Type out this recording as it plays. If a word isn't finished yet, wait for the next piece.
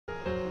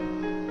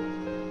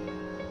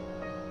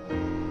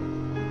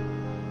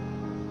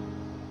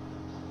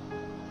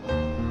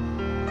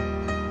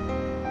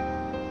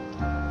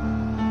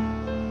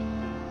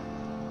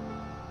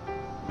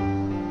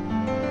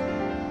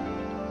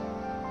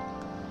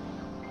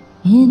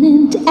In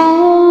and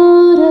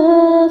out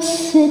of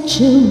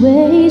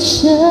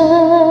situations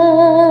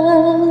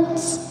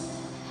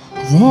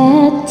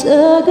that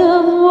tug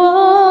of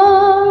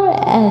war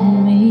at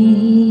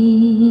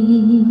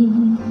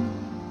me,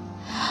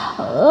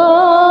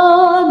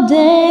 all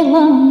day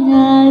long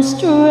I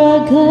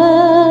struggle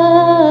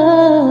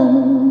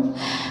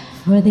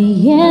for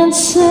the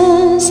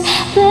answers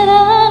that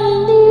I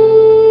need,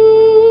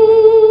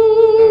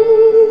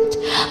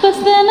 but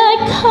then I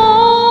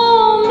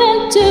come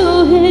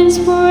into His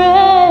presence.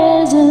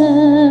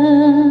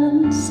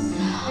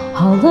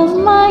 All of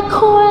my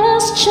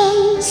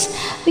questions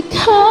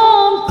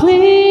become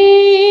clear,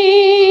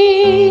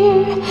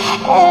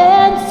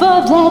 and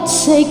for that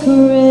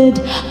sacred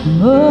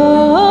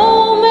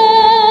moment,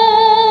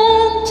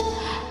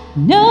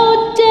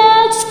 no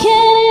doubts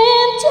can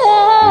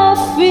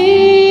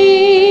interfere.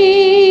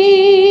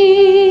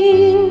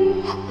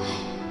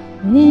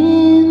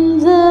 In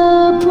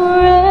the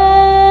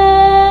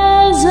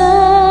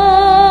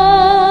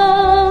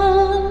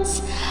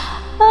presence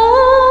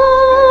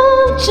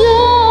of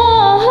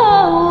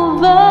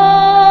Jehovah,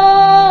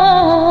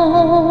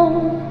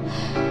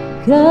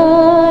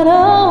 God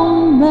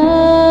Almighty,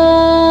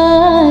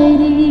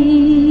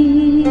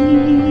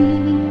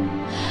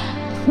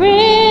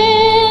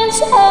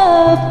 Prince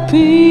of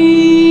Peace,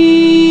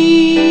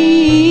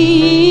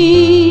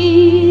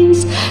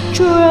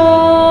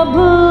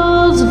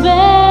 troubles vanish,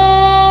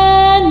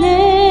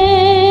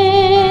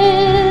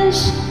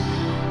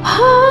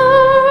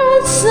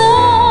 hearts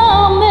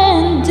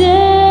amended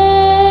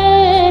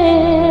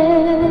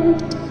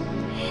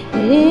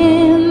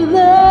in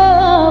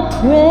the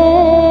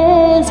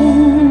presence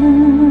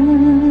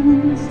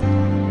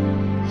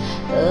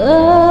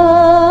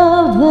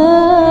of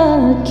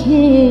the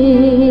King.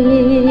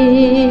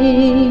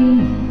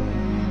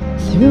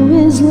 Through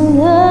His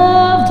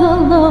love, the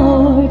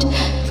Lord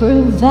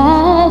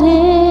provided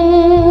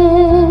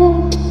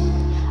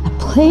a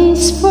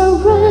place for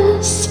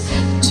us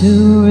to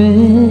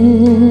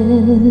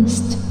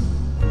rest,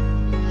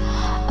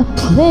 a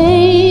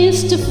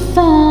place to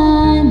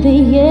find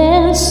the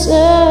answers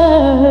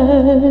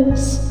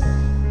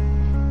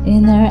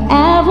in our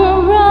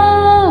hour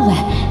of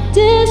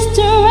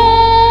distress.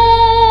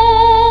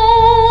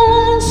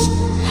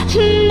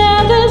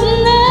 Now there's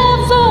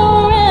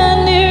never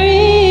any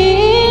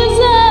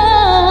reason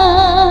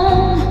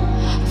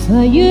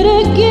for you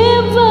to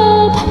give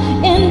up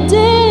in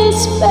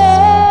despair.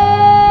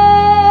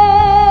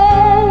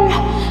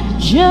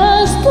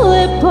 Just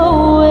slip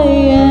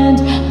away and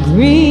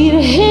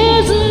breathe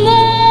His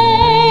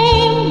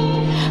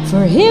name,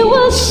 for He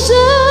will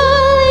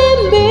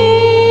surely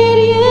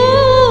meet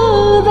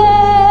you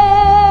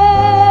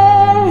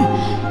there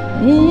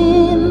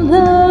in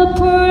the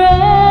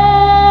presence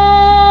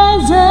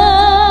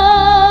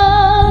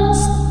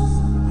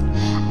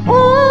of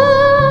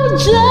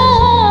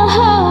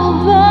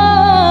Jehovah,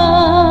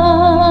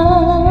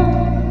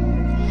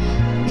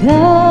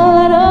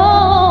 God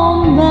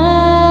Almighty,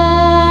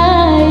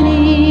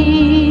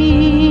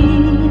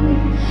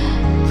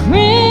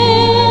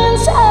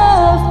 Prince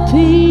of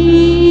Peace,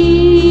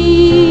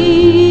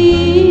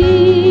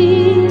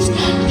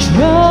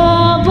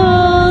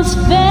 troubles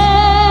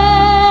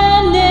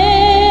vanish,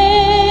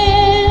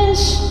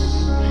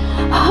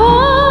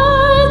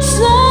 hearts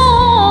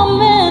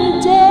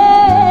amended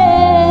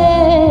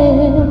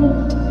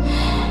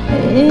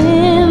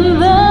in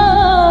the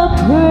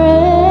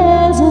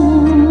presence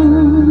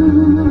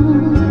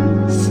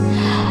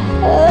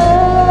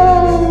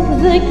of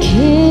the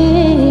King.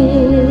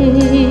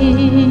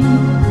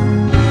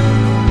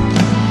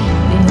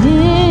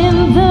 In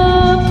the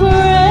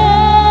presence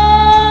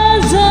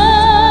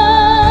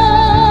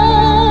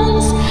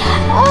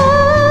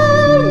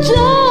of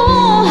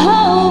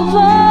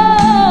Jehovah,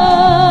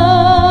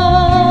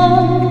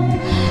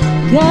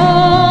 God